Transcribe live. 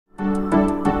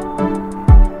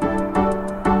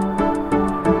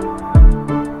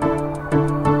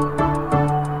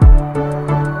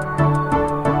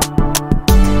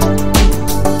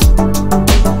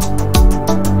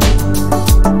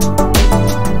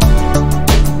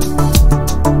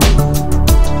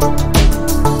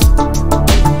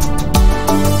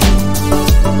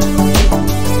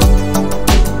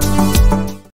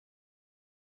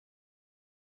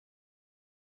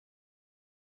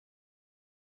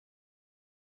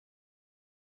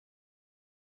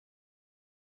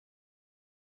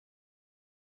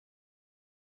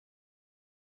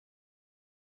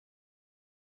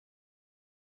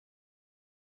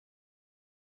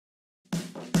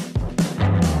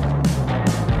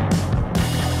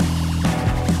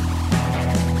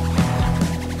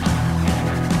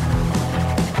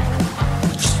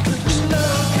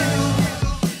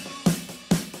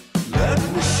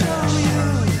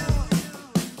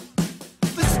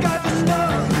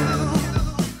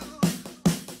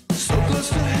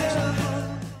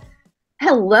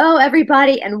Hello,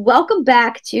 everybody, and welcome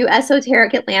back to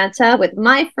Esoteric Atlanta with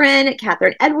my friend,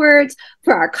 Catherine Edwards,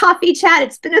 for our coffee chat.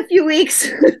 It's been a few weeks.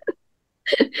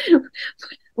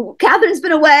 Catherine's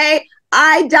been away.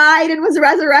 I died and was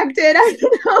resurrected. I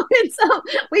don't know.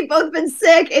 We've both been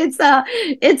sick.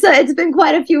 It's been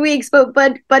quite a few weeks, but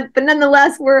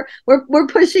nonetheless, we're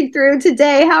pushing through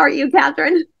today. How are you,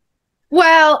 Catherine?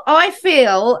 Well, I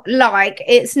feel like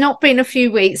it's not been a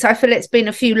few weeks. I feel it's been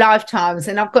a few lifetimes,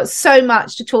 and I've got so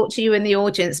much to talk to you in the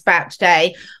audience about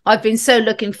today. I've been so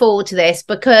looking forward to this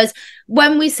because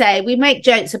when we make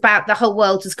jokes about the whole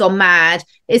world has gone mad,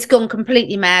 it's gone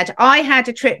completely mad. I had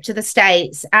a trip to the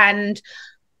States and,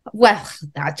 well,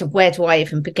 where do I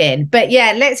even begin? But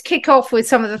yeah, let's kick off with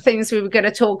some of the things we were going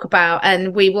to talk about,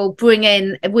 and we will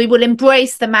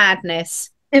embrace the madness.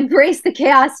 Embrace the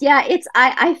chaos. Yeah,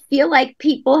 I feel like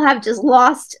people have just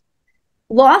lost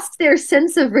their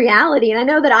sense of reality. And I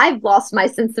know that I've lost my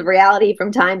sense of reality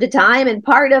from time to time. And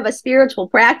part of a spiritual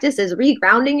practice is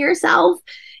regrounding yourself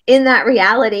in that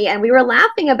reality. And we were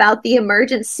laughing about the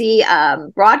emergency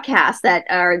broadcast that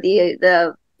are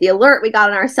the alert we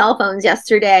got on our cell phones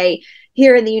yesterday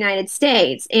here in the United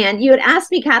States. And you had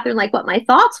asked me, Catherine, like what my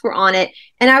thoughts were on it.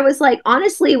 And I was like,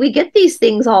 honestly, we get these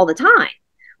things all the time.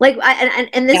 Like,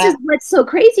 and this is what's so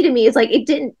crazy to me is like,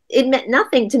 it meant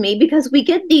nothing to me because we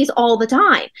get these all the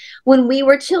time. When we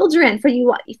were children, for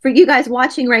you guys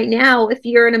watching right now, if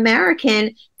you're an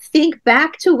American, think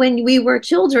back to when we were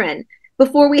children,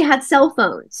 before we had cell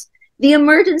phones. The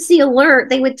emergency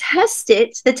alert, they would test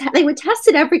it. They would test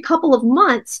it every couple of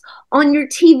months on your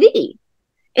TV.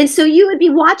 And so you would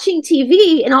be watching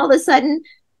TV and all of a sudden,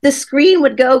 the screen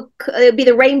would go, it would be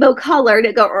the rainbow color, and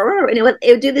it'd go, and it would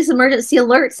do this emergency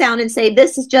alert sound and say,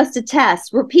 this is just a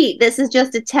test. Repeat, this is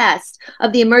just a test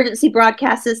of the emergency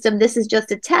broadcast system. This is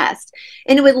just a test.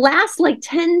 And it would last like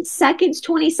 10 seconds,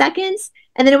 20 seconds,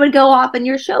 and then it would go off and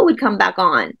your show would come back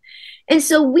on. And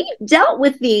so we've dealt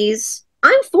with these.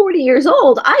 I'm 40 years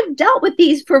old. I've dealt with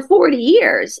these for 40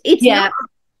 years.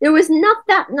 There was and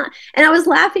I was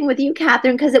laughing with you,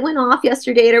 Catherine, because it went off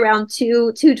yesterday at around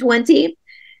 2:20.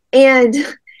 And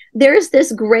there's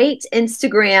this great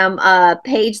Instagram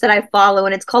page that I follow,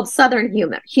 and it's called Southern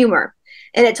Humor.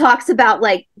 And it talks about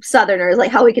like Southerners,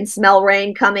 like how we can smell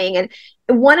rain coming. And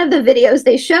one of the videos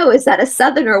they show is that a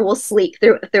Southerner will sleep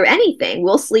through anything.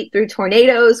 We'll sleep through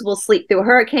tornadoes. We'll sleep through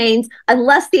hurricanes,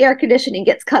 unless the air conditioning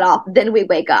gets cut off. Then we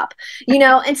wake up,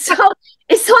 And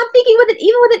so I'm thinking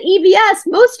even with an EBS,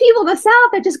 most people in the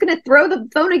South are just going to throw the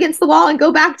phone against the wall and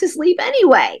go back to sleep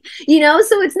anyway,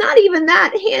 So it's not even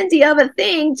that handy of a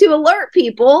thing to alert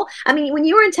people. I mean, when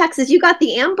you were in Texas, you got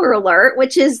the Amber Alert,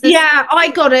 which is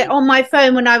I got it on my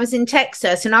phone when I was in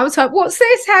Texas, and I was like, "What's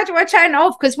this? How do I turn it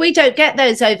off?" Because we don't get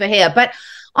those over here. But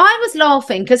I was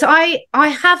laughing because I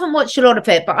haven't watched a lot of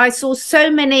it, but I saw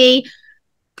so many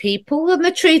people, and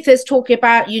the truth is, talking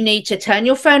about you need to turn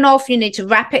your phone off, you need to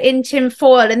wrap it in tin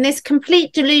foil, and this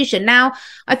complete delusion. Now,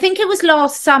 I think it was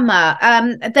last summer,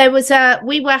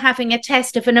 we were having a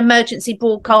test of an emergency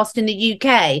broadcast in the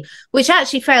UK, which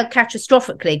actually failed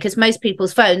catastrophically because most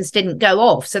people's phones didn't go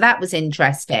off. So that was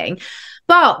interesting.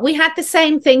 But we had the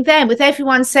same thing then with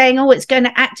everyone saying, oh, it's going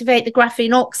to activate the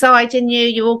graphene oxide in you.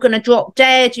 You're all going to drop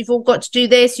dead. You've all got to do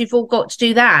this. You've all got to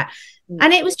do that.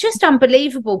 And it was just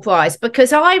unbelievable, Bryce,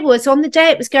 because I was, on the day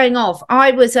it was going off,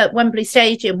 I was at Wembley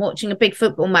Stadium watching a big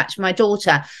football match with my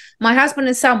daughter. My husband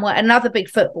and son were at another big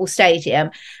football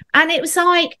stadium. And it was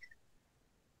like,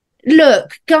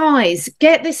 look, guys,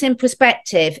 get this in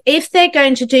perspective. If they're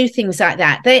going to do things like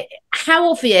that,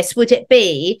 how obvious would it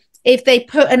be if they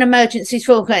put an emergency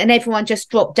sprinkler and everyone just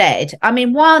dropped dead? I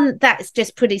mean, one, that's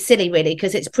just pretty silly, really,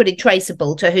 because it's pretty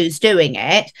traceable to who's doing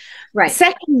it. Right.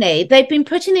 Secondly, they've been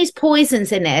putting these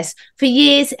poisons in this for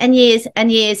years and years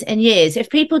and years and years. If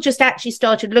people just actually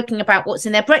started looking about what's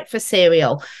in their breakfast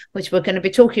cereal, which we're going to be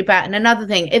talking about in another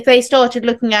thing, if they started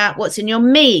looking at what's in your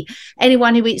meat,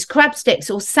 anyone who eats crab sticks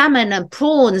or salmon and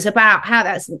prawns, about how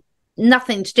that's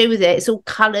nothing to do with it. It's all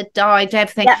coloured, dyed,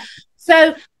 everything. Yeah.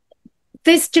 So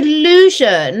this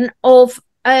delusion of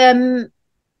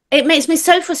it makes me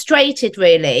so frustrated,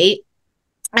 really.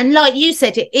 And like you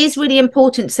said, it is really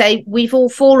important to say we've all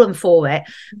fallen for it.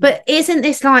 But isn't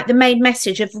this like the main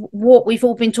message of what we've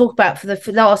all been talking about for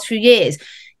the last few years?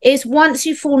 Is once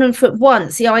you've fallen for it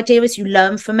once, the idea is you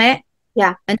learn from it.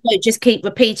 Yeah. And don't just keep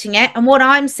repeating it. And what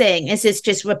I'm seeing is it's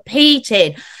just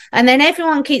repeated. And then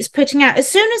everyone keeps putting out, as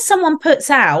soon as someone puts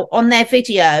out on their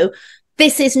video,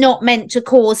 this is not meant to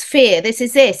cause fear, this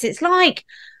is this. It's like,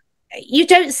 you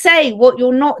don't say what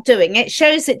you're not doing. It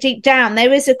shows that deep down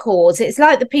there is a cause. It's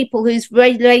like the people whose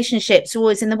relationships are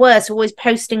always in the worst, always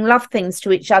posting love things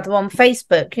to each other on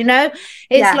Facebook, you know?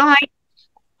 It's like,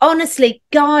 honestly,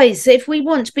 guys, if we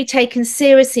want to be taken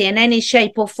seriously in any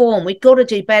shape or form, we've got to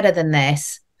do better than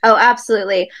this. Oh,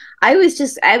 absolutely. I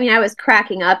was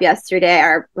cracking up yesterday,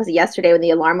 or was it yesterday when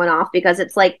the alarm went off? Because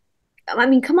it's like, I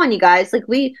mean, come on, you guys. Like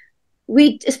we,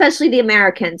 especially the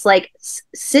Americans, like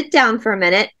sit down for a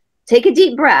minute, take a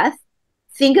deep breath,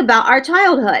 think about our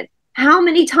childhood. How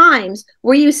many times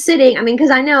were you sitting? I mean, because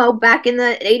I know back in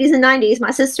the 80s and 90s,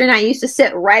 my sister and I used to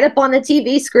sit right up on the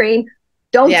TV screen.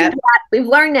 Don't do that. We've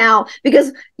learned now,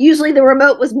 because usually the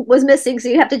remote was missing, so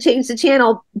you have to change the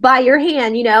channel by your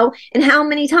hand, you know. And how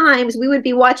many times we would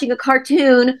be watching a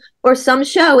cartoon or some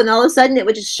show, and all of a sudden it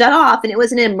would just shut off, and it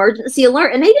was an emergency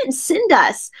alert, and they didn't send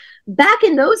us. Back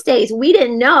in those days, we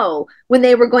didn't know when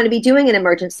they were going to be doing an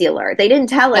emergency alert. They didn't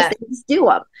tell us. They just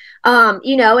do them.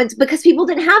 You know, it's because people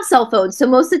didn't have cell phones, so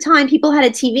most of the time people had a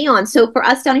TV on. So for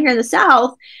us down here in the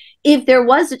South, if there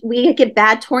was, we get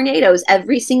bad tornadoes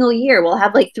every single year. We'll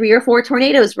have like 3 or 4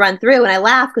 tornadoes run through, and I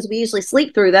laugh because we usually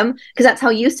sleep through them because that's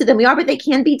how used to them we are, but they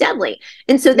can be deadly.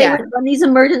 And so they would run these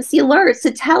emergency alerts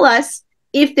to tell us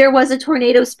if there was a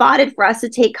tornado spotted for us to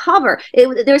take cover.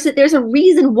 There's a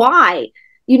reason why.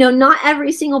 You know, not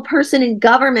every single person in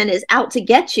government is out to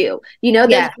get you. You know,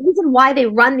 there's a reason why they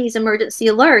run these emergency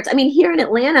alerts. I mean, here in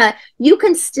Atlanta, you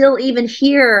can still even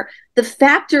hear the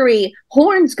factory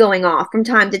horns going off from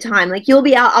time to time. Like I'll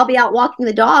be out walking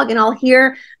the dog, and I'll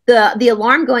hear the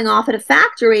alarm going off at a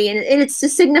factory, and it's to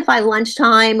signify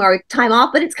lunchtime or time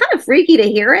off, but it's kind of freaky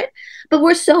to hear it. But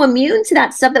we're so immune to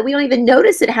that stuff that we don't even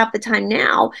notice it half the time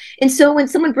now. And so when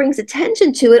someone brings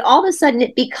attention to it, all of a sudden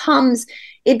it becomes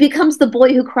the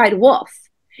boy who cried wolf.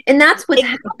 And that's what's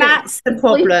happening. That's the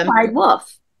problem. The boy who cried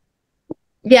wolf.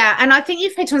 Yeah, and I think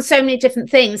you've hit on so many different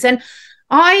things. And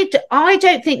I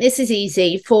don't think this is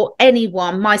easy for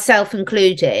anyone, myself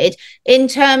included, in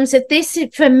terms of this.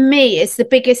 For me, it's the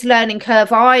biggest learning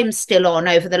curve I'm still on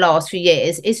over the last few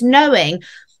years, is knowing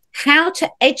how to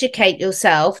educate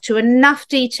yourself to enough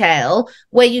detail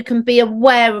where you can be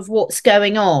aware of what's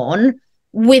going on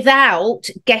without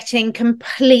getting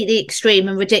completely extreme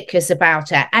and ridiculous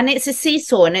about it. And it's a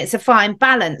seesaw, and it's a fine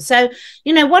balance. So,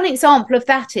 you know, one example of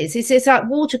that is like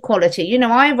water quality. You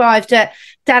know, I arrived at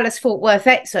Dallas Fort Worth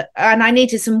exit and I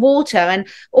needed some water, and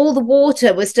all the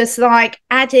water was just like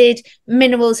added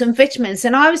minerals and vitamins,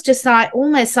 and I was just like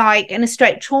almost like in a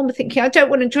straight trauma, thinking I don't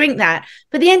want to drink that.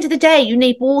 But at the end of the day, you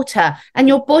need water, and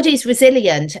your body's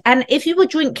resilient, and if you were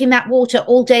drinking that water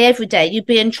all day every day, you'd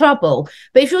be in trouble.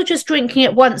 But if you're just drinking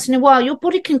it once in a while, your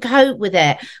body can cope with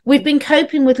it. We've been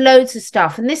coping with loads of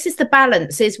stuff, and this is the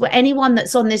balance, is for anyone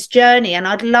that's on this journey, and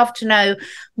I'd love to know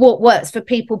what works for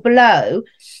people below,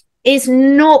 is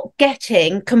not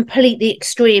getting completely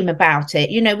extreme about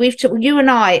it. You know, you and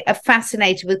I are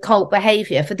fascinated with cult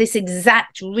behavior for this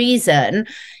exact reason,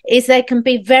 is there can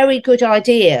be very good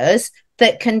ideas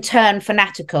that can turn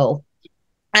fanatical.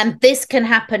 And this can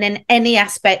happen in any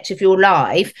aspect of your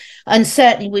life. And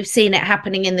certainly we've seen it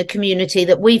happening in the community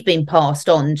that we've been passed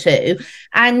on to.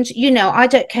 And, you know, I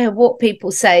don't care what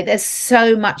people say, there's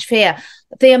so much fear.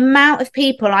 The amount of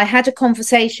people, I had a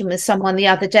conversation with someone the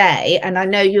other day, and I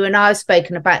know you and I have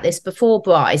spoken about this before,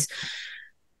 Bryce,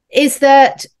 is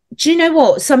that, do you know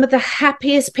what? Some of the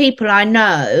happiest people I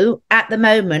know at the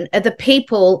moment are the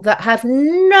people that have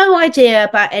no idea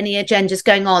about any agendas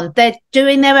going on. They're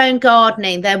doing their own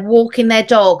gardening, they're walking their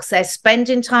dogs, they're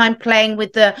spending time playing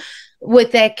with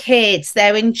their kids,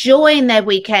 they're enjoying their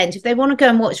weekend. If they want to go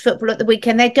and watch football at the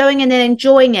weekend, they're going in and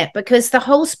enjoying it, because the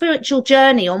whole spiritual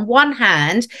journey on one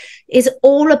hand is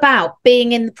all about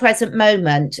being in the present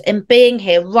moment and being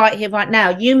here right now.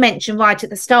 You mentioned right at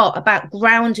the start about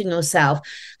grounding yourself,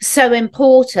 so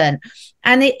important.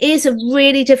 And it is a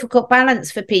really difficult balance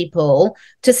for people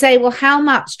to say, well, how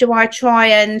much do I try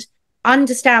and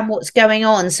understand what's going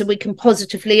on so we can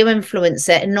positively influence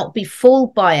it and not be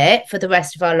fooled by it for the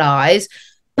rest of our lives,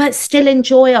 but still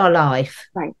enjoy our life?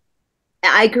 Right.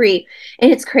 I agree.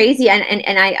 And it's crazy.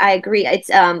 And I agree. It's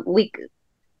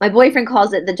my boyfriend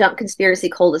calls it the junk conspiracy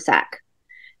cul-de-sac.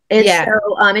 And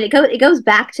so, and it goes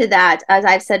back to that, as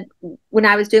I've said, when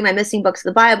I was doing my missing books of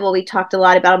the Bible, we talked a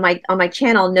lot about on my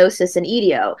channel, gnosis and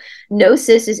EDO.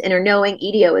 Gnosis is inner knowing,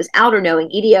 EDO is outer knowing.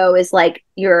 EDO is like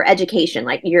your education,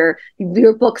 like your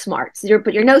book smarts.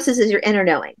 But your gnosis is your inner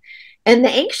knowing. And the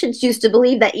ancients used to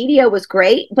believe that EDO was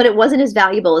great, but it wasn't as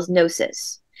valuable as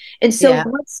gnosis. And so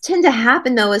what's tend to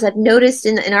happen, though, is I've noticed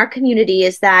in our community,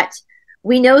 is that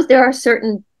we know there are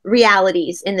certain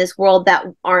realities in this world that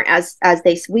aren't as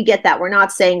we get that. We're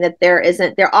not saying that there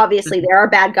obviously there are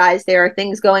bad guys, there are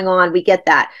things going on, we get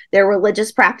that. Their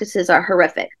religious practices are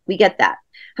horrific, we get that.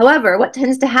 However, what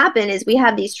tends to happen is we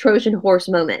have these Trojan horse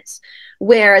moments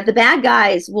where the bad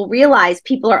guys will realize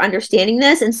people are understanding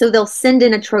this, and so they'll send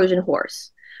in a Trojan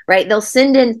horse, right? They'll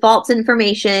send in false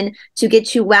information to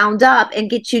get you wound up and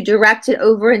get you directed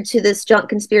over into this junk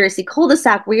conspiracy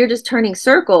cul-de-sac where you're just turning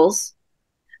circles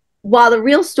while the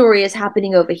real story is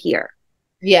happening over here.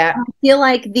 Yeah. I feel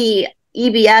like the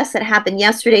EBS that happened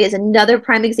yesterday is another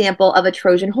prime example of a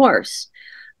Trojan horse.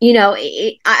 You know,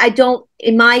 I don't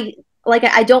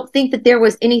think that there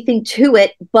was anything to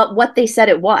it but what they said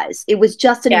it was. It was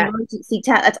just an emergency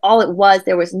test. That's all it was.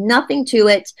 There was nothing to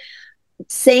it.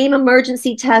 Same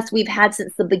emergency test we've had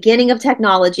since the beginning of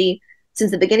technology,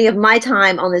 since the beginning of my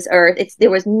time on this earth.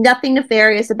 There was nothing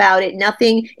nefarious about it.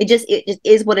 Nothing. It just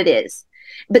is what it is.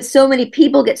 But so many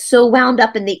people get so wound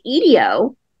up in the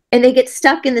EDO and they get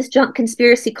stuck in this junk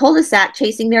conspiracy cul-de-sac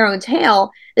chasing their own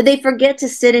tail that they forget to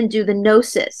sit and do the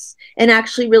gnosis and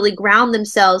actually really ground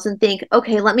themselves and think,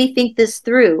 okay, let me think this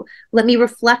through. Let me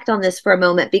reflect on this for a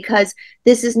moment, because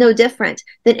this is no different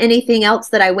than anything else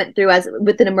that I went through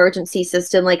with an emergency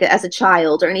system, like as a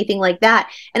child or anything like that.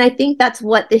 And I think that's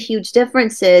what the huge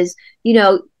difference is, you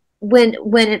know, when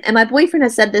and my boyfriend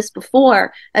has said this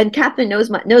before, and Catherine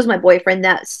knows my boyfriend,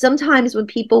 that sometimes when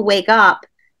people wake up,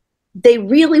 they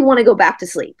really want to go back to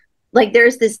sleep. Like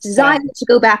there's this desire to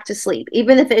go back to sleep,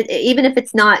 even if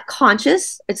it's not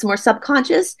conscious, it's more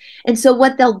subconscious. And so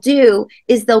what they'll do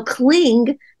is they'll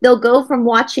go from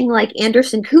watching like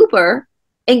Anderson Cooper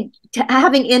and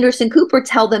having Anderson Cooper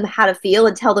tell them how to feel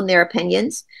and tell them their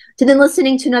opinions, to then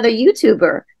listening to another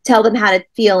YouTuber tell them how to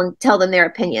feel and tell them their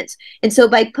opinions. And so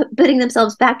by putting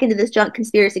themselves back into this junk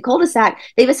conspiracy cul-de-sac,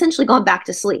 they've essentially gone back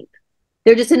to sleep.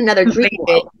 They're just in another dream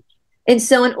world. And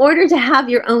so in order to have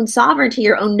your own sovereignty,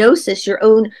 your own gnosis, your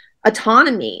own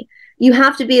autonomy, you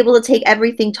have to be able to take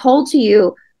everything told to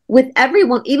you with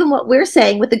everyone, even what we're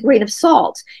saying, with a grain of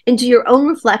salt, into your own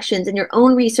reflections and your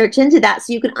own research into that,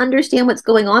 so you can understand what's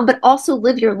going on, but also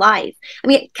live your life. I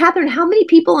mean, Catherine, how many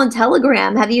people on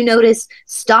Telegram have you noticed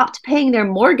stopped paying their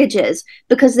mortgages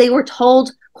because they were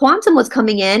told quantum was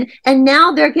coming in, and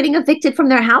now they're getting evicted from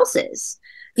their houses?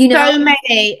 You know, so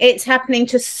many. It's happening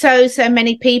to so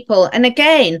many people. And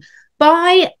again,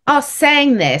 by us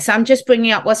saying this, I'm just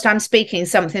bringing up whilst I'm speaking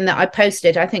something that I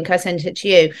posted. I think I sent it to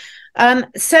you.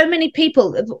 So many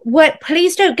people,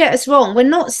 please don't get us wrong. We're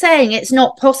not saying it's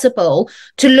not possible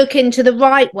to look into the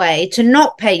right way to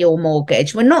not pay your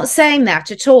mortgage. We're not saying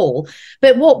that at all.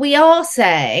 But what we are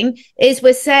saying is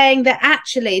we're saying that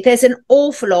actually there's an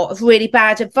awful lot of really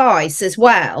bad advice as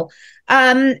well.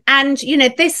 And, you know,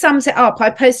 this sums it up.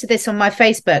 I posted this on my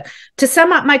Facebook. To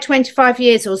sum up my 25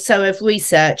 years or so of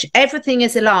research, everything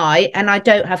is a lie and I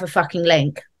don't have a fucking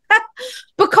link.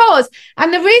 Because,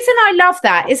 and the reason I love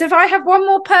that is if I have one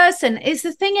more person, is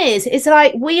the thing is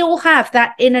like we all have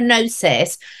that inner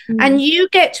gnosis, and you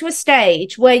get to a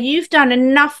stage where you've done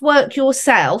enough work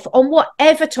yourself on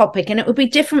whatever topic, and it will be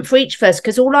different for each of us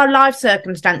because all our life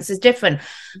circumstances is different.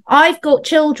 I've got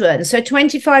children, so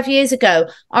 25 years ago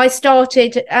I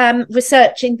started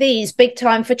researching these big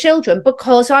time for children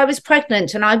because I was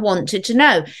pregnant and I wanted to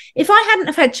know. If I hadn't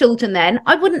have had children then,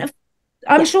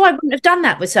 I'm sure I wouldn't have done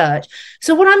that research.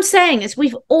 So what I'm saying is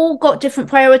we've all got different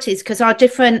priorities because our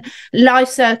different life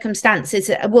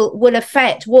circumstances will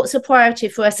affect what's a priority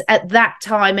for us at that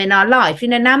time in our life. You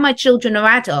know, now my children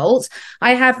are adults,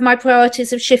 my priorities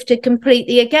have shifted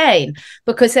completely again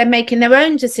because they're making their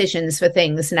own decisions for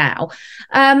things now.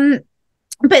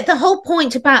 But the whole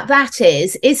point about that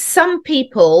is some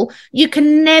people, you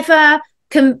can never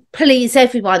please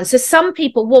everyone. So some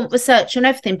people want research on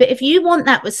everything, but if you want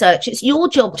that research, it's your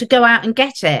job to go out and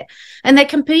get it. And there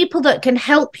can be people that can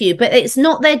help you, but it's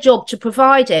not their job to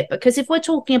provide it, because if we're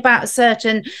talking about a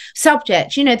certain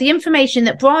subject, you know, the information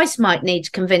that Bryce might need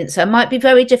to convince her might be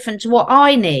very different to what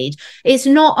I need. It's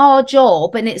not our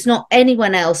job and it's not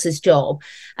anyone else's job.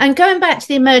 And going back to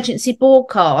the emergency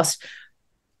broadcast,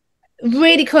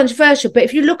 really controversial, but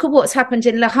if you look at what's happened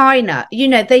in Lahaina, you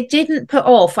know, they didn't put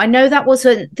off, I know that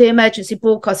wasn't the emergency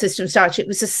broadcast system started, it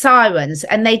was the sirens,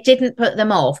 and they didn't put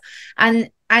them off,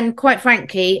 and quite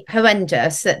frankly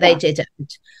horrendous that they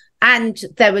didn't. And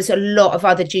there was a lot of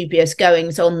other dubious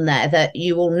goings on there that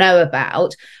you all know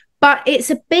about, but it's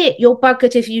a bit, you're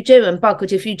buggered if you do and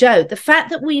buggered if you don't. The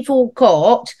fact that we've all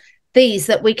got these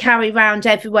that we carry around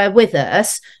everywhere with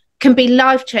us, can be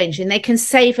life-changing. They can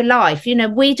save a life. You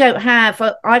know,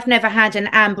 I've never had an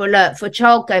Amber Alert for a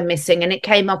child go missing, and it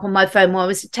came up on my phone while I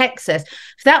was in Texas.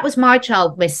 If that was my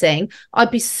child missing,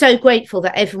 I'd be so grateful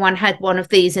that everyone had one of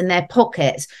these in their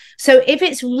pockets. So if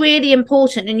it's really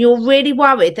important and you're really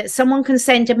worried that someone can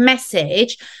send a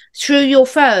message through your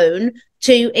phone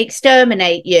to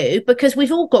exterminate you, because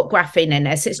we've all got graphene in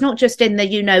us. It's not just in the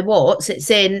you-know-whats,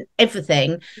 it's in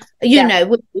everything, you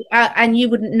know, and you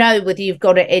wouldn't know whether you've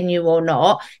got it in you or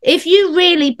not. If you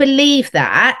really believe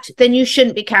that, then you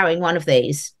shouldn't be carrying one of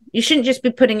these. You shouldn't just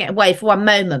be putting it away for one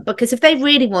moment, because if they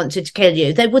really wanted to kill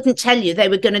you, they wouldn't tell you they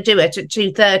were going to do it at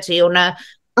 2:30 on a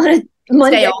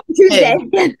Monday, Tuesday,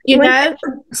 you know.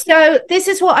 So this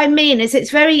is what I mean, is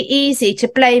it's very easy to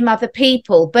blame other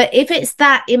people, but if it's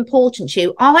that important to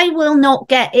you, I will not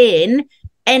get in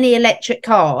any electric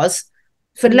cars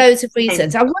for loads of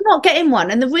reasons. I will not get in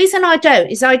one, and the reason I don't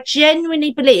is I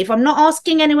genuinely believe, I'm not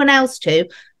asking anyone else to,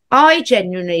 I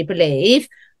genuinely believe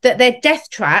that they're death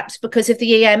traps because of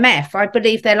the EMF. I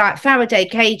believe they're like Faraday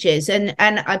cages, and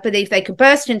I believe they can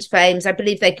burst into flames. I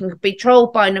believe they can be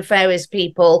controlled by nefarious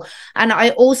people. And I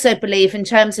also believe, in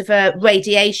terms of a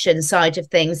radiation side of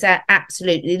things, they're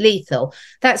absolutely lethal.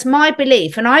 That's my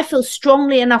belief. And I feel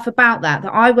strongly enough about that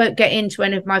I won't get into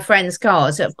any of my friends'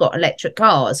 cars that have got electric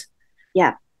cars.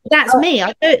 Yeah. That's me.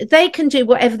 They can do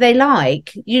whatever they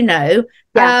like, you know.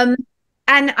 Yeah.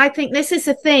 And I think this is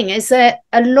the thing, is that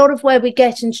a lot of where we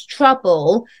get into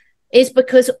trouble is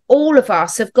because all of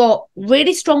us have got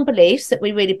really strong beliefs that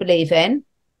we really believe in.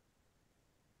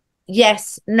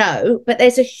 Yes, no, but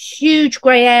there's a huge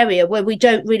grey area where we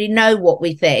don't really know what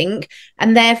we think.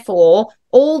 And therefore,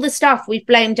 all the stuff we've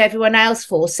blamed everyone else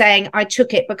for, saying, I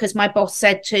took it because my boss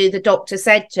said to, the doctor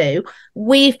said to,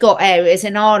 we've got areas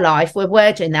in our life where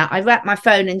we're doing that. I wrap my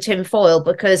phone in tin foil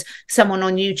because someone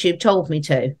on YouTube told me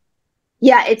to.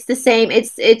 Yeah, it's the same.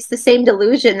 It's the same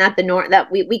delusion that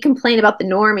that we complain about the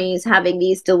normies having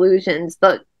these delusions,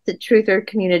 but the truther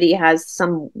community has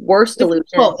some worse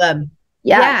delusions. Got them.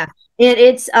 Yeah. And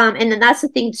it's and then that's the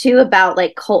thing too about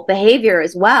like cult behavior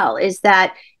as well, is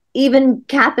that even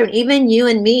Catherine, even you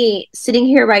and me sitting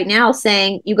here right now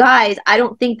saying, you guys, I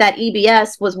don't think that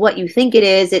EBS was what you think it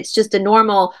is. It's just a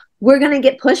normal, we're going to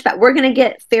get pushback. We're going to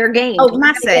get fair game. Oh,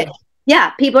 massive.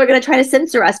 People are going to try to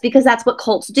censor us because that's what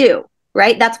cults do.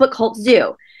 Right? That's what cults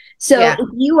do. So if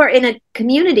you are in a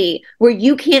community where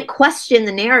you can't question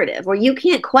the narrative, where you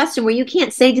can't question, where you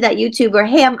can't say to that YouTuber,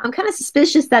 hey, I'm kind of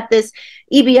suspicious that this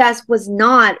EBS was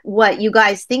not what you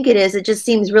guys think it is. It just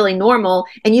seems really normal.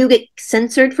 And you get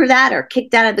censored for that or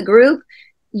kicked out of the group.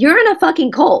 You're in a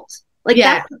fucking cult. Like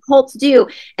that's what cults do.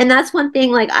 And that's one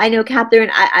thing, like I know Catherine,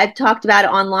 I've talked about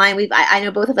it online. I know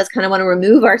both of us kind of want to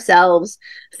remove ourselves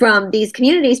from these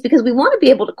communities because we want to be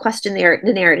able to question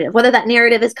the narrative, whether that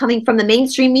narrative is coming from the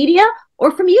mainstream media or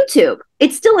from YouTube.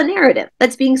 It's still a narrative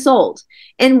that's being sold.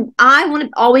 And I want to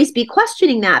always be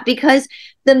questioning that, because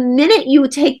the minute you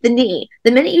take the knee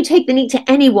to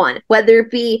anyone, whether it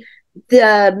be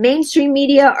the mainstream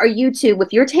media or YouTube,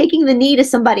 if you're taking the knee to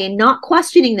somebody and not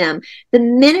questioning them, the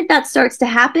minute that starts to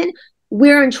happen,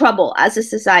 we're in trouble as a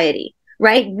society,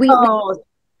 right? We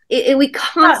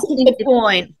constantly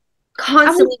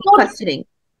questioning.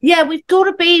 Yeah, we've got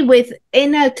to be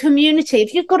in a community.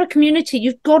 If you've got a community,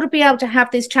 you've got to be able to have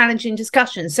these challenging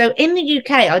discussions. So in the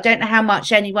UK, I don't know how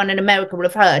much anyone in America will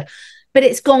have heard, but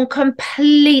it's gone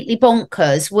completely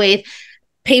bonkers with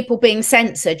people being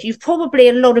censored.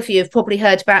 A lot of you have probably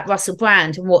heard about Russell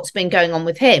Brand and what's been going on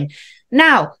with him.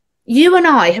 Now, you and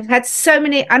I have had so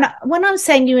many, and when I'm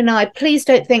saying you and I, please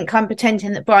don't think I'm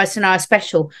pretending that Bryce and I are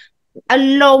special.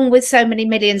 Along with so many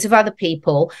millions of other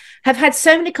people, have had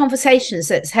so many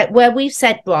conversations where we've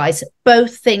said, Bryce,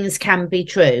 both things can be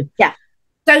true. Yeah.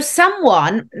 So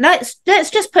let's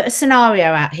just put a scenario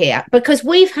out here, because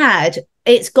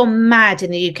it's gone mad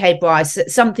in the UK, Bryce, that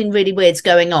something really weird's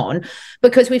going on,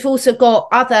 because we've also got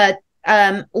other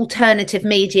alternative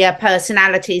media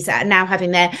personalities that are now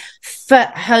having their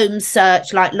home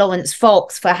search, like Lawrence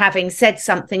Fox, for having said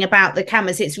something about the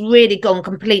cameras. It's really gone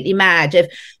completely mad, of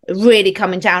really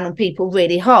coming down on people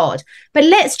really hard. But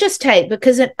let's just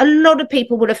because a lot of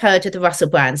people would have heard of the Russell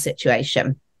Brand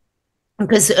situation,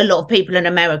 because a lot of people in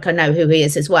America know who he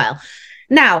is as well.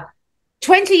 Now,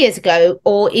 20 years ago,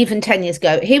 or even 10 years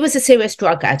ago, he was a serious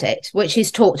drug addict, which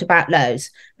he's talked about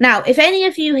loads. Now, if any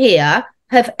of you here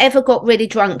have ever got really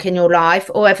drunk in your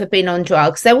life or ever been on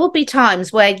drugs, there will be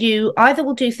times where you either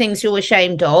will do things you're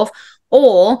ashamed of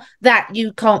or that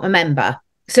you can't remember.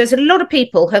 So there's a lot of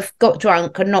people have got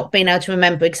drunk and not been able to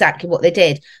remember exactly what they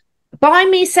did. By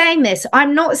me saying this,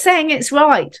 I'm not saying it's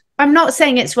right. I'm not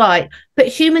saying it's right, but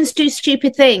humans do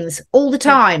stupid things all the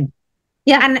time.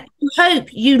 Yeah. And you hope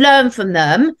you learn from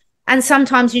them, and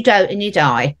sometimes you don't and you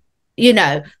die, you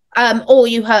know, or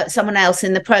you hurt someone else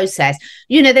in the process.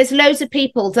 You know, there's loads of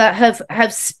people that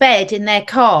have sped in their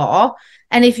car,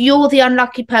 and if you're the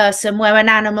unlucky person where an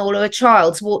animal or a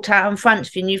child's walked out in front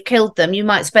of you and you've killed them, you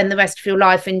might spend the rest of your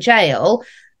life in jail.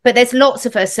 But there's lots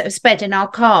of us that have sped in our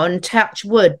car and, touch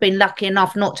wood, been lucky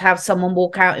enough not to have someone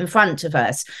walk out in front of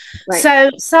us. Right.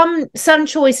 So some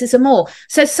choices are more.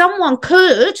 So someone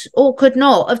could or could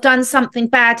not have done something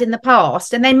bad in the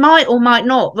past, and they might or might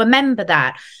not remember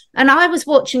that. And I was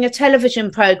watching a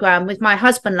television program with my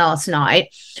husband last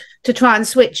night to try and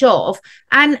switch off,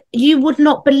 and you would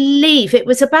not believe it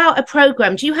was about a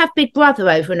program. Do you have Big Brother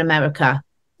over in America?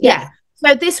 Yeah.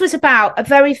 So this was about a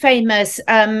very famous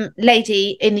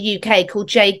lady in the UK called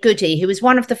Jade Goody, who was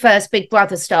one of the first Big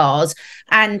Brother stars.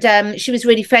 And she was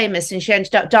really famous, and she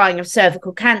ended up dying of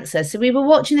cervical cancer. So we were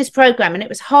watching this program, and it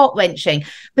was heart-wrenching.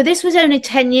 But this was only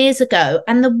 10 years ago.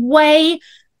 And the way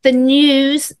the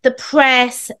news, the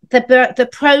press, the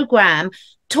program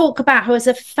talk about her as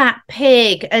a fat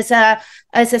pig, as a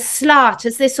slut,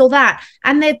 as this or that,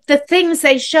 and the things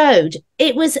they showed,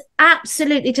 it was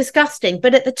absolutely disgusting.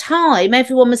 But at the time,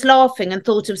 everyone was laughing and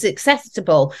thought it was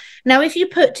acceptable. Now, if you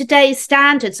put today's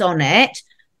standards on it,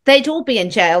 they'd all be in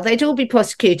jail, they'd all be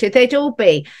prosecuted, they'd all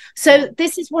be. So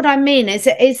this is what I mean, is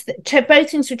both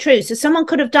things are true. So someone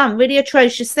could have done really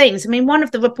atrocious things. I mean, one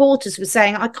of the reporters was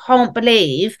saying, I can't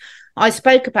believe I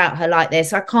spoke about her like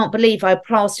this. I can't believe I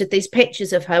plastered these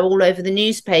pictures of her all over the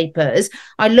newspapers.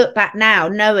 I look back now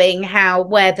knowing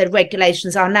where the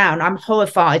regulations are now, and I'm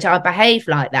horrified I behaved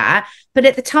like that. But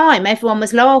at the time, everyone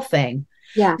was laughing.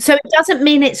 Yeah. So it doesn't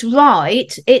mean it's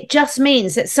right. It just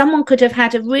means that someone could have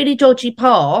had a really dodgy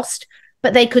past,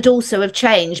 but they could also have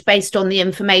changed based on the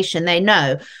information they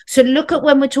know. So look at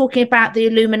when we're talking about the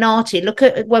Illuminati, look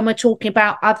at when we're talking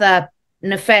about other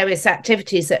nefarious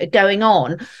activities that are going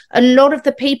on. A lot of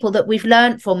the people that we've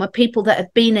learned from are people that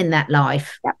have been in that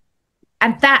life. Yeah.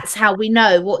 And that's how we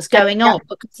know what's going on,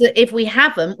 because if we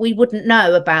haven't, we wouldn't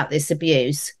know about this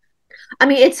abuse. I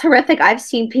mean, it's horrific. I've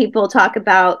seen people talk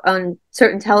about on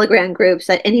certain Telegram groups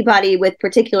that anybody with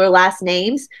particular last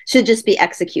names should just be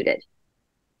executed.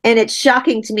 And it's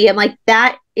shocking to me. I'm like,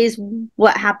 that is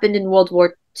what happened in World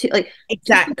War II. Like,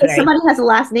 exactly. If somebody has a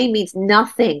last name means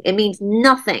nothing. It means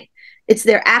nothing. It's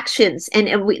their actions.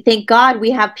 And we, thank God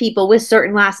we have people with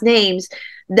certain last names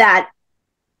that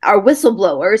are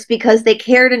whistleblowers because they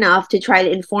cared enough to try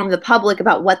to inform the public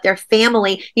about what their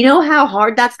family, you know how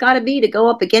hard that's got to be to go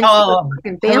up against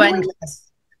their family.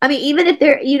 Horrendous. I mean, even if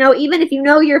they're, even if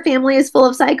your family is full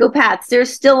of psychopaths,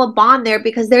 there's still a bond there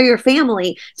because they're your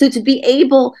family. So to be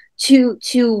able to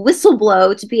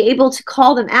whistleblow, to be able to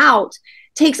call them out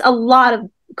takes a lot of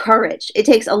courage. It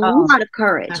takes a lot of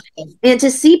courage. Okay. And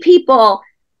to see people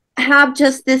have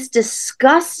just this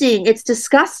disgusting, it's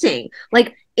disgusting.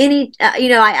 Like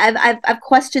I've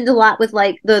questioned a lot with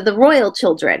like the royal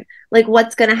children, like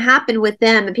what's going to happen with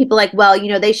them. And people like, well,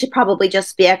 they should probably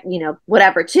just be,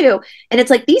 whatever too. And it's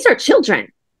like, these are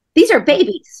children. These are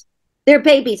babies. They're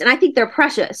babies. And I think they're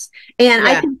precious. And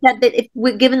I think that if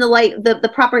we're given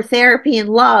the proper therapy and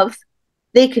love,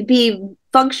 they could be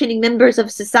functioning members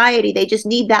of society. They just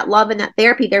need that love and that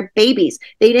therapy. They're babies.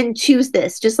 They didn't choose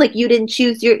this. Just like you didn't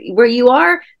choose where you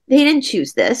are. They didn't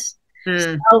choose this.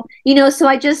 So, so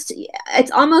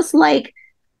it's almost like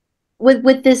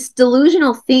with this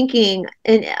delusional thinking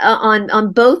and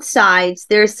on both sides,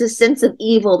 there's this sense of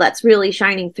evil that's really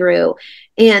shining through.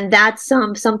 And that's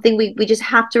something we just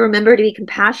have to remember, to be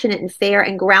compassionate and fair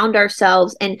and ground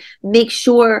ourselves and make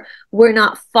sure we're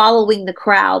not following the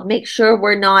crowd. Make sure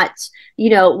we're not,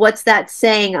 what's that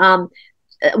saying?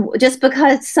 Just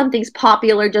because something's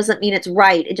popular doesn't mean it's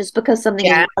right. And just because something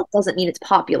is right doesn't mean it's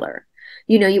popular.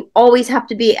 You always have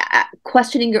to be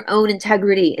questioning your own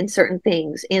integrity in certain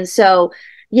things. And so,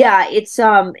 it's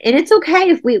and it's okay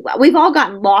if we've all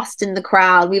gotten lost in the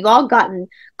crowd. We've all gotten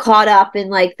caught up in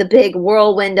like the big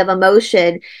whirlwind of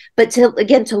emotion, but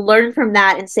to learn from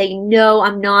that and say, no,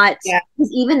 I'm not,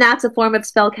 because even that's a form of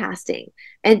spell casting.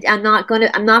 And I'm not going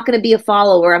to be a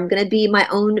follower. I'm going to be my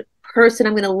own person.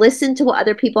 I'm going to listen to what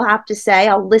other people have to say.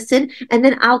 I'll listen, and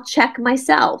then I'll check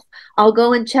myself. I'll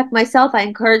go and check myself. I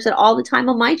encourage that all the time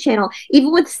on my channel,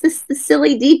 even with the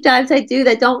silly deep dives I do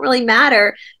that don't really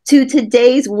matter to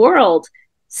today's world.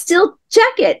 still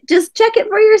check it. Just check it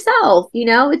for yourself. You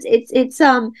know, it's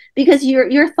because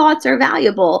your thoughts are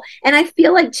valuable. And I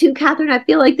feel like too, Catherine, I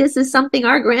feel like this is something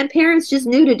our grandparents just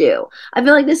knew to do. I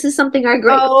feel like this is something our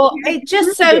great Oh, it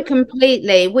just so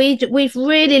completely. We've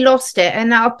really lost it,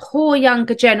 and our poor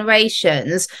younger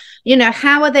generations, you know,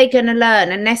 how are they going to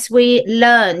learn unless we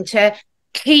learn to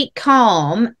keep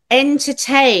calm,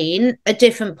 entertain a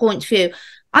different point of view?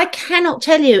 I cannot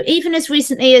tell you, even as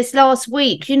recently as last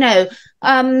week, you know,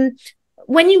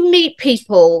 when you meet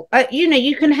people, you know,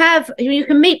 you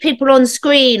can meet people on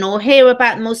screen or hear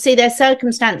about them or see their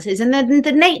circumstances. And then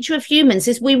the nature of humans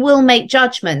is we will make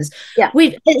judgments. Yeah.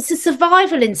 It's a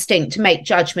survival instinct to make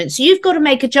judgments. You've got to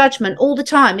make a judgment all the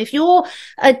time. If you're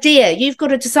a deer, you've got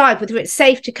to decide whether it's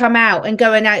safe to come out and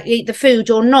go and eat the food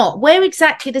or not. We're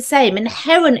exactly the same.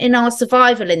 Inherent in our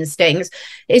survival instincts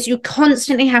is you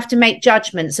constantly have to make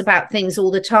judgments about things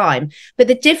all the time. But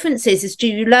the difference is do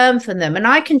you learn from them? And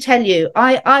I can tell you,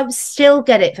 I still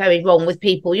get it very wrong with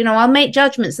people. You know, I'll make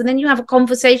judgments and then you have a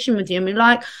conversation with you and you're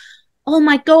like, oh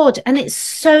my God. And it's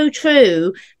so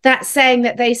true, that saying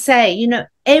that they say, you know,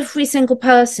 every single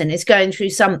person is going through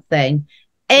something.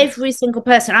 Every single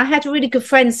person. I had a really good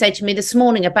friend say to me this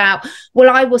morning about,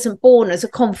 well, I wasn't born as a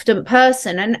confident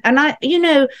person. And I, you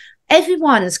know,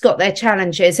 everyone's got their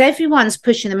challenges, everyone's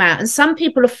pushing them out, and some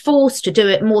people are forced to do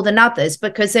it more than others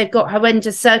because they've got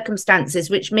horrendous circumstances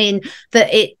which mean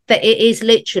that it is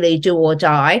literally do or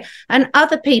die, and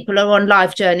other people are on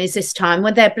life journeys this time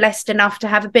when they're blessed enough to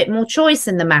have a bit more choice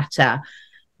in the matter.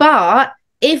 But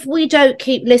if we don't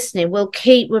keep listening, we'll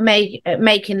keep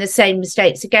making the same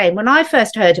mistakes again. When I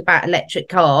first heard about electric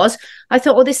cars, I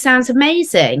thought, oh, this sounds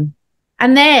amazing.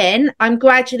 And then I'm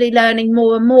gradually learning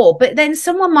more and more. But then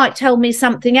someone might tell me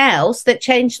something else that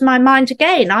changed my mind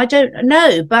again. I don't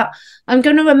know, but I'm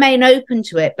going to remain open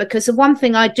to it, because the one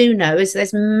thing I do know is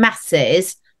there's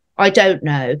masses I don't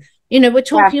know. You know, we're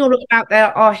talking all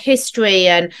about our history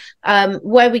and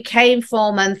where we came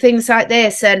from and things like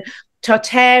this, and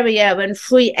Tartaria and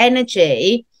free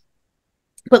energy.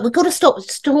 But we've got to stop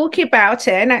talking about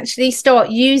it and actually start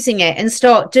using it and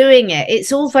start doing it.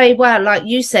 It's all very well, like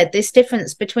you said, this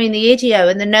difference between the ideo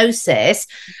and the gnosis.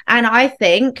 And I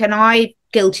think, and I'm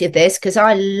guilty of this because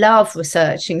I love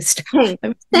researching stuff.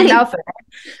 I love it.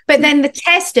 But then the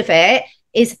test of it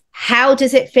is, how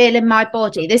does it feel in my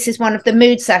body? This is one of the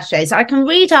mood sachets. I can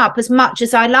read up as much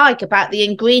as I like about the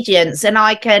ingredients, and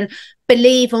I can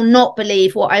believe or not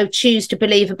believe what I choose to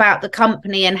believe about the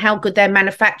company and how good their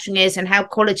manufacturing is and how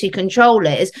quality control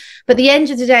is. But at the end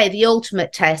of the day, the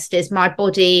ultimate test is my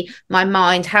body, my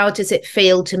mind. How does it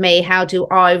feel to me? How do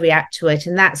I react to it?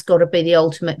 And that's got to be the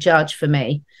ultimate judge for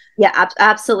me. Yeah,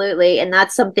 absolutely. And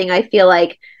that's something I feel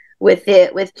like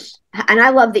and I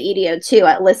love the EDO too.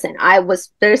 Listen,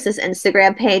 there's this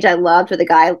Instagram page I loved where the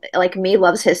guy like me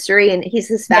loves history, and he's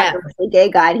this fabulously gay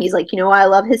guy, and he's like, you know why I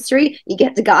love history? You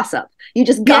get to gossip. You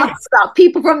just gossip about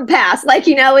people from the past. Like,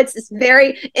 you know, it's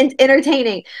very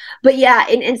entertaining. But yeah,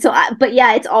 but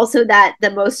yeah, it's also that the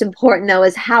most important though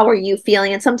is, how are you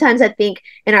feeling? And sometimes I think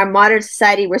in our modern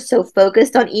society, we're so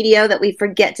focused on EDO that we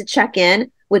forget to check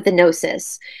in with the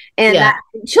gnosis. And that,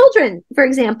 children, for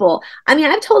example, I mean,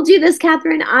 I've told you this,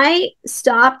 Catherine, I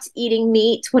stopped eating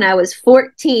meat when I was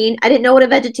 14. I didn't know what a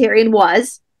vegetarian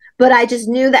was, but I just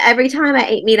knew that every time I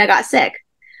ate meat, I got sick.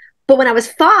 But when I was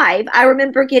 5, I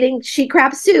remember getting she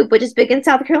crab soup, which is big in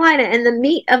South Carolina, and the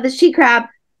meat of the she crab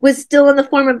was still in the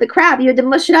form of the crab. You had to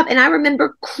mush it up. And I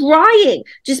remember crying,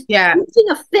 just pitching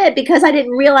a fit, because I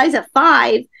didn't realize at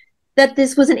 5 that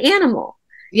this was an animal.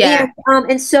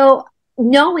 And so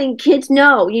knowing, kids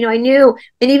know, you know, I knew.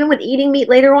 And even with eating meat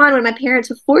later on, when my parents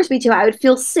would force me to, I would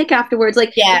feel sick afterwards.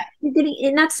 Like,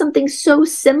 and that's something so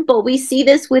simple. We see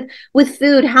this with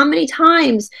food. How many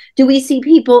times do we see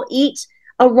people eat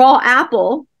a raw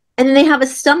apple and then they have a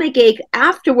stomach ache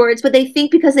afterwards, but they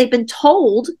think because they've been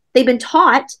taught,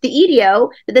 the EDO,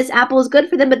 that this apple is good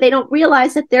for them, but they don't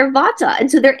realize that they're vata.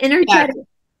 And so their energetic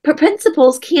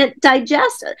principles can't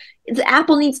digest. The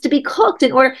apple needs to be cooked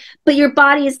in order, but your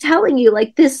body is telling you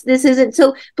like this isn't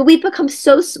so. But we've become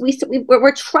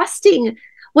we're trusting.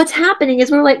 What's happening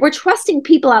is we're trusting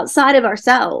people outside of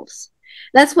ourselves.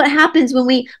 That's what happens when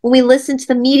we listen to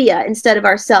the media instead of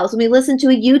ourselves. When we listen to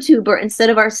a YouTuber instead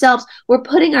of ourselves, we're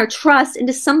putting our trust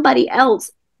into somebody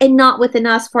else and not within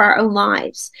us for our own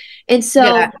lives. And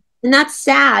so and that's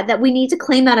sad, that we need to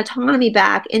claim that autonomy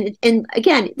back. And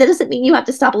again, that doesn't mean you have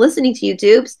to stop listening to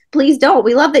YouTubes. Please don't.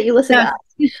 We love that you listen to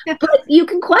us. But you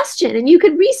can question and you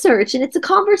can research, and it's a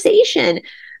conversation.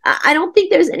 I don't think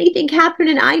there's anything Catherine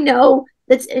and I know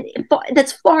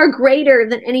that's far greater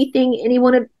than anything any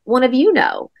one of you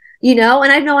know. you know.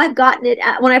 And I know I've gotten it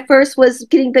when I first was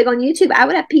getting big on YouTube. I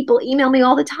would have people email me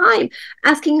all the time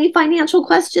asking me financial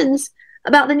questions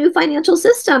about the new financial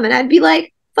system, and I'd be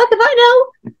like, fuck if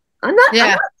I know. I'm not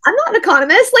an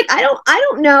economist. Like, I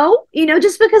don't know, you know.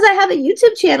 Just because I have a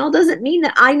YouTube channel doesn't mean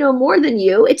that I know more than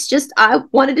you. It's just I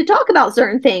wanted to talk about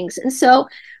certain things. And so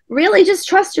really just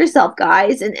trust yourself,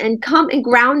 guys, and come and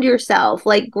ground yourself.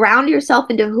 Like, ground yourself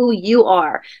into who you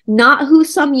are, not who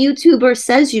some YouTuber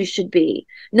says you should be,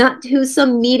 not who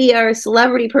some media or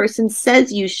celebrity person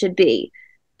says you should be.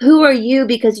 Who are you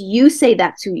because you say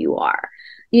that's who you are,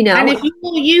 you know? And if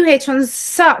you hit on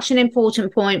such an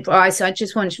important point, Bryce, I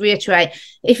just want to reiterate,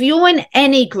 if you're in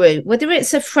any group, whether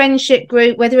it's a friendship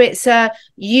group, whether it's a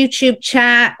YouTube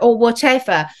chat or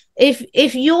whatever,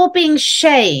 if you're being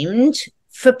shamed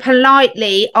for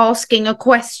politely asking a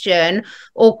question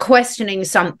or questioning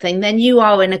something, then you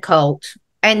are in a cult.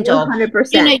 End of. 100%.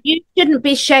 You know, you shouldn't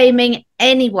be shaming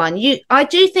anyone. I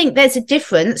do think there's a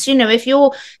difference. You know, if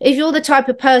you're the type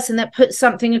of person that puts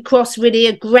something across really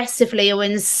aggressively or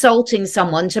insulting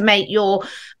someone to make your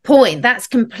point, that's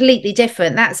completely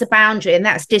different. That's a boundary and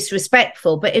that's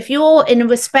disrespectful. But if you're in a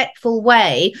respectful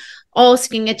way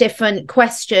asking a different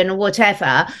question or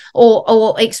whatever,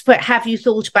 or have you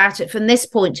thought about it from this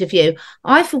point of view,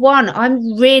 I, for one,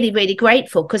 I'm really, really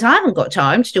grateful, because I haven't got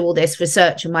time to do all this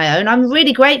research on my own. I'm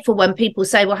really grateful when people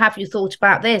say, well, have you thought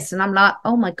about this? And I'm like,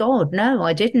 oh my God, no,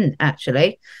 I didn't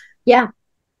actually. Yeah.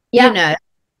 You know,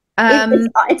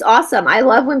 it's awesome. I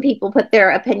love when people put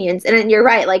their opinions, and you're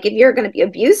right. Like, if you're going to be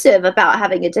abusive about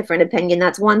having a different opinion,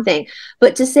 that's one thing.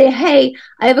 But to say, hey,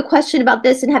 I have a question about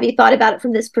this, and have you thought about it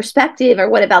from this perspective, or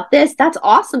what about this? That's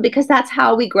awesome, because that's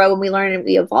how we grow and we learn and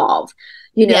we evolve.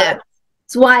 You know,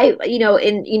 that's why, you know,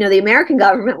 in, you know, the American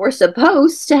government, we're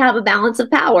supposed to have a balance of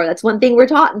power. That's one thing we're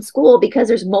taught in school, because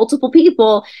there's multiple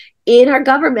people in our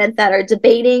government that are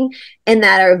debating and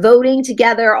that are voting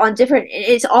together on different,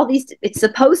 it's all these, it's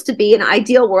supposed to be an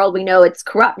ideal world. We know it's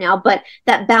corrupt now, but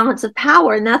that balance of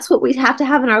power, and that's what we have to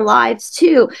have in our lives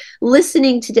too.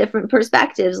 Listening to different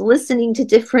perspectives, listening to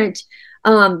different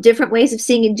ways of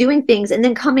seeing and doing things, and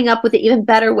then coming up with an even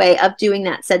better way of doing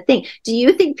that said thing. Do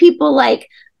you think people like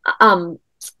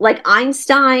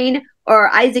Einstein or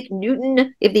Isaac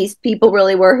Newton, if these people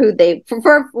really were who they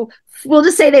we'll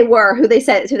just say they were who they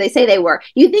say they were,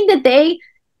 you think that they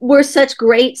were such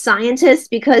great scientists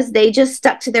because they just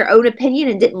stuck to their own opinion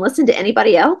and didn't listen to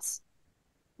anybody else?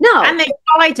 No. And they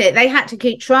tried it. They had to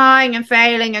keep trying and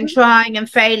failing and trying and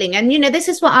failing. And, you know, this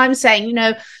is what I'm saying. You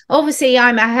know, obviously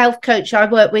I'm a health coach. I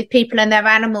work with people and their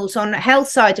animals on the health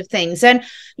side of things. And,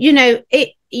 you know,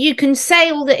 you can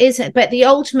say all that isn't, but the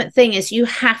ultimate thing is you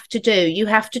have to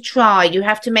try, you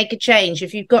have to make a change.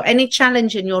 If you've got any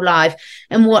challenge in your life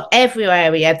in whatever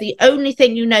area, the only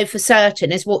thing you know for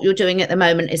certain is what you're doing at the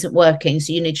moment isn't working.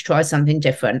 So you need to try something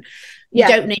different. You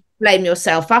don't need to blame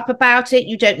yourself up about it.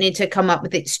 You don't need to come up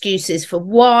with excuses for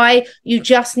why. You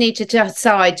just need to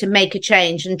decide to make a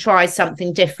change and try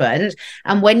something different.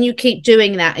 And when you keep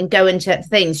doing that and go into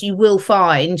things, you will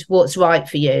find what's right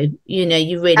for you. You know,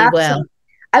 you really will.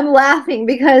 I'm laughing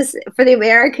because for the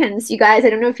Americans, you guys, I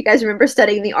don't know if you guys remember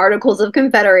studying the Articles of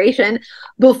Confederation.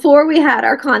 Before we had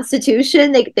our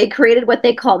Constitution, they created what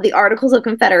they called the Articles of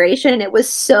Confederation, and it was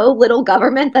so little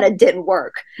government that it didn't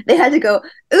work. They had to go,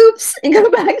 oops, and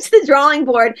go back to the drawing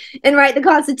board and write the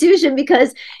Constitution,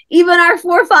 because even our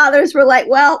forefathers were like,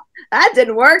 well, that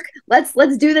didn't work. Let's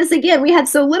do this again. We had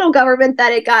so little government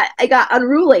that it got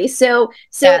unruly. So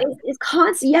it's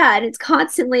constant. Yeah. And it's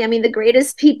constantly, I mean, the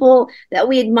greatest people that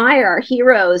we admire, our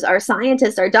heroes, our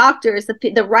scientists, our doctors,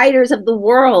 the writers of the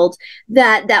world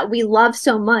that we love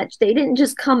so much. They didn't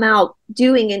just come out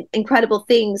doing incredible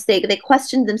things. They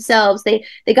questioned themselves. They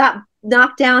got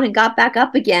knocked down and got back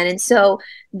up again. And so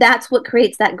that's what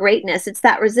creates that greatness. It's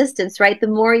that resistance, right? The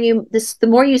more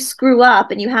you screw up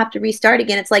and you have to restart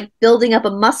again, it's like building up a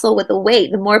muscle with a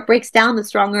weight. The more it breaks down, the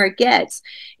stronger it gets.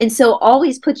 And so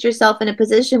always put yourself in a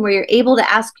position where you're able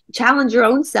to challenge your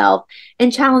own self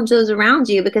and challenge those around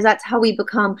you, because that's how we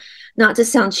become, not to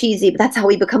sound cheesy, but that's how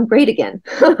we become great again.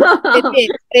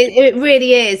 It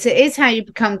really is. It is how you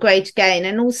become great again.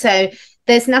 And also,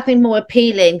 there's nothing more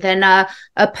appealing than a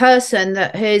person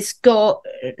that has got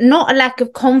not a lack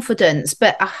of confidence,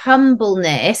 but a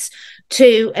humbleness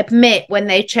to admit when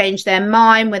they change their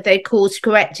mind, when they course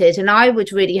corrected. And I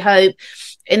would really hope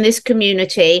in this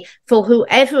community, for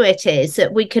whoever it is,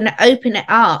 that we can open it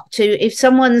up to, if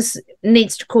someone's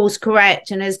needs to course correct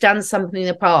and has done something in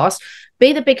the past,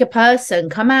 be the bigger person,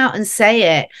 come out and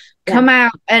say it. Come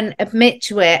out and admit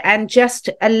to it, and just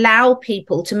allow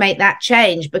people to make that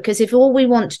change. Because if all we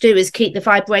want to do is keep the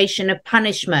vibration of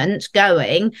punishment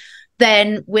going,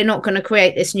 then we're not going to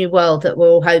create this new world that we're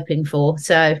all hoping for.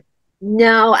 So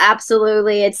no,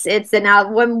 absolutely. It's and now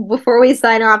before we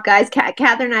sign off, guys,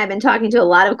 Catherine and I have been talking to a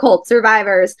lot of cult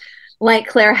survivors like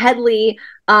Claire Headley,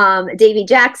 Davy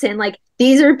Jackson. Like,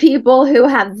 these are people who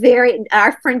have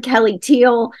our friend Kelly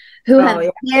Teal, who have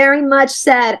very much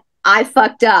said, I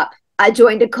fucked up. I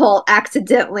joined a cult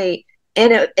accidentally.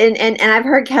 And I've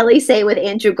heard Kelly say with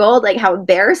Andrew Gold, like, how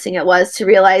embarrassing it was to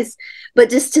realize, but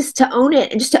just to own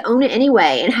it, and just to own it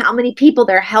anyway, and how many people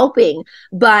they're helping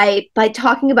by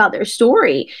talking about their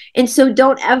story. And so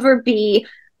don't ever be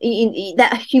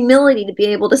that humility to be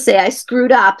able to say, I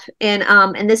screwed up,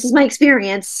 and this is my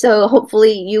experience, so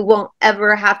hopefully you won't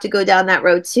ever have to go down that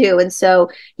road too. And so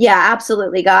yeah,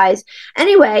 absolutely, guys.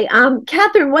 Anyway,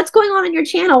 Catherine, what's going on your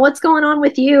channel? What's going on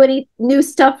with you? Any new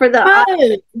stuff for the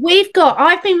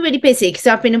I've been really busy because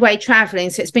I've been away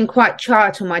traveling, so it's been quite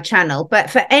quiet on my channel.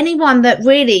 But for anyone that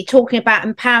really talking about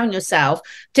empowering yourself,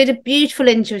 did a beautiful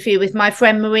interview with my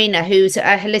friend Marina, who's a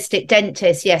holistic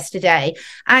dentist, yesterday,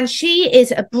 and she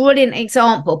is a brilliant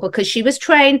example because she was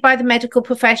trained by the medical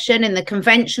profession in the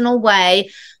conventional way.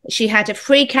 She had a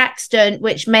freak accident,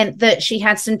 which meant that she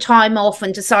had some time off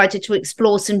and decided to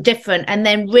explore some different, and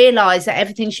then realized that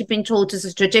everything she'd been taught as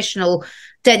a traditional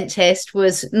dentist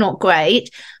was not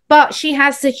great. But she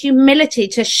has the humility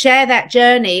to share that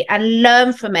journey and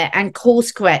learn from it and course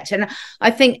correct. And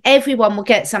I think everyone will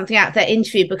get something out of that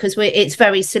interview because it's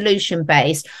very solution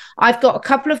based. I've got a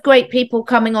couple of great people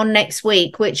coming on next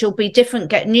week, which will be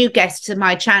different, new guests to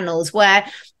my channels, where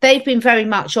they've been very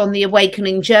much on the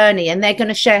awakening journey, and they're going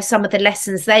to share some of the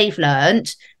lessons they've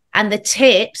learned and the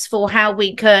tips for how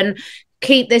we can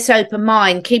keep this open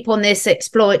mind, keep on this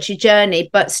exploratory journey,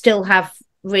 but still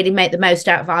really make the most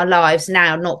out of our lives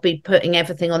now, not be putting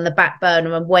everything on the back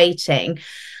burner and waiting.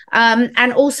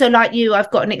 And also, like you, I've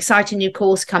got an exciting new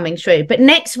course coming through. But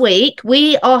next week,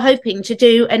 we are hoping to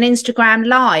do an Instagram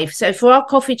live. So for our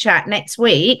coffee chat next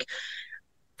week,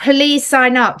 please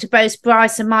sign up to both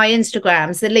Bryce and my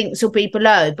Instagrams. The links will be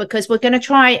below, because we're going to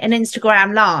try an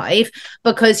Instagram live,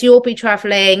 because you'll be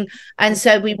traveling. And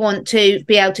so we want to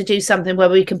be able to do something where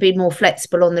we can be more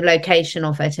flexible on the location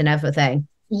of it and everything.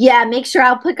 Yeah, make sure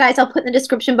I'll put in the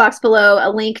description box below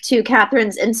a link to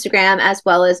Catherine's Instagram as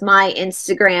well as my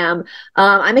Instagram.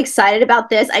 I'm excited about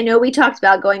this. I know we talked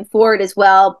about going forward as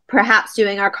well, perhaps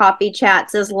doing our coffee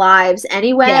chats as lives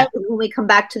anyway, when we come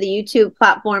back to the YouTube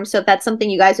platform. So if that's something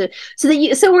you guys would,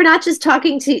 so we're not just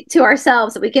talking to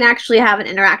ourselves, that we can actually have an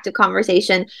interactive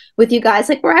conversation with you guys,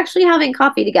 like we're actually having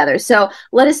coffee together. So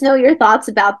let us know your thoughts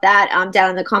about that down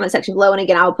in the comment section below. And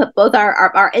again, I'll put both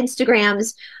our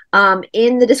Instagrams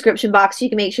in the description box, so you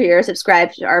can make sure you're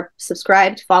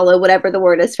subscribed, follow, whatever the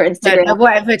word is for Instagram.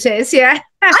 Whatever it is, yeah.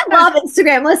 I love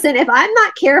Instagram. Listen, if I'm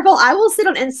not careful, I will sit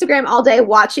on Instagram all day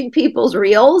watching people's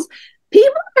reels.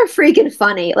 People are freaking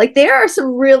funny. Like, there are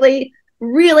some really,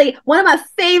 one of my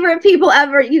favorite people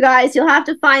ever, you guys. You'll have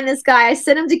to find this guy. I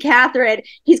sent him to Catherine.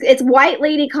 It's White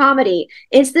Lady Comedy.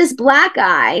 It's this black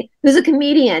guy who's a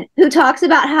comedian who talks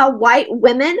about how white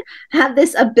women have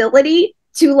this ability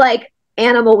to, like,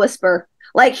 animal whisper.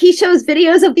 Like, he shows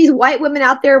videos of these white women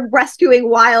out there rescuing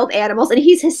wild animals, and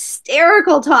he's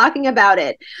hysterical talking about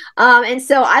it. And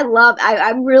so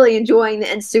I'm really enjoying the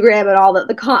Instagram and all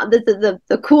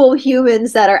the cool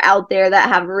humans that are out there that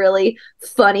have really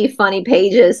funny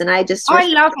pages. And I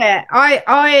love it.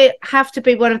 I have to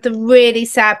be one of the really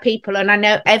sad people, and I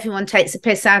know everyone takes a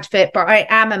piss out of it, but I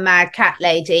am a mad cat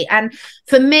lady. And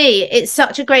for me, it's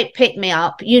such a great pick me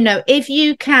up. You know, if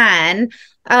you can,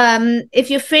 if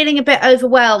you're feeling a bit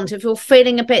overwhelmed, if you're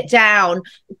feeling a bit down,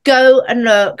 go and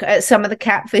look at some of the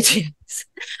cat videos,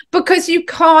 because you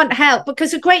can't help.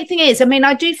 Because the great thing is, I mean,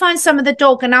 I do find some of the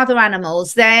dog and other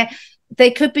animals,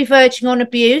 they could be verging on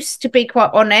abuse, to be quite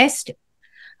honest.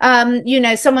 You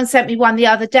know, someone sent me one the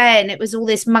other day, and it was all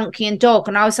this monkey and dog,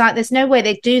 and I was like, there's no way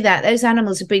they'd do that. Those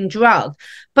animals have been drugged.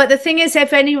 But the thing is,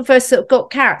 if any of us that have got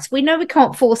cats, we know we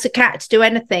can't force a cat to do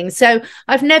anything. So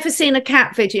I've never seen a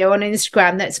cat video on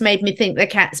Instagram that's made me think the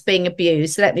cat's being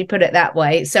abused, let me put it that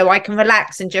way, so I can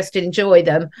relax and just enjoy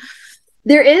them.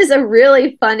 There is a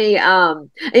really funny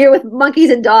with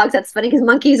monkeys and dogs. That's funny because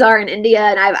monkeys are in India,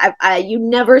 and you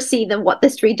never see the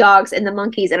street dogs and the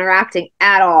monkeys interacting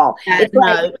at all. It's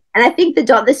like, and I think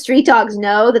the street dogs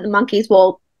know that the monkeys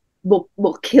will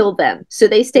kill them, so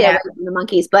they stay away from the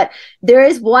monkeys. But there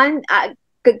is one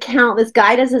account. This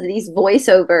guy does these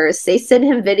voiceovers. They send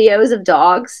him videos of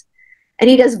dogs, and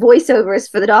he does voiceovers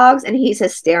for the dogs, and he's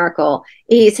hysterical.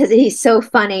 He's so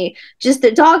funny. Just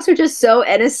the dogs are just so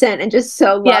innocent and just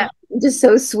so lovely. just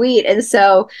so sweet. And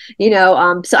so,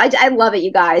 so I love it,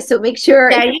 you guys. So make sure.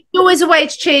 Yeah, it's always a way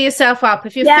to cheer yourself up.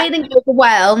 If you're feeling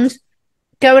overwhelmed,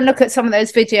 go and look at some of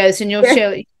those videos and you'll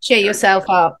cheer yourself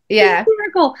up. Yeah.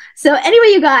 Cool. So anyway,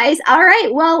 you guys, all right.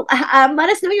 Well, let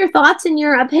us know your thoughts and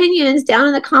your opinions down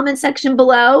in the comment section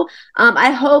below. I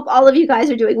hope all of you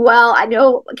guys are doing well. I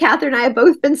know Catherine and I have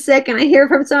both been sick, and I hear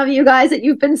from some of you guys that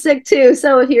you've been sick too.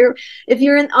 So if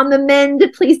you're on the mend,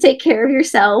 please take care of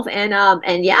yourself.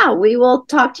 And yeah, we will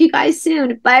talk to you guys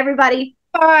soon. Bye, everybody.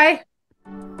 Bye.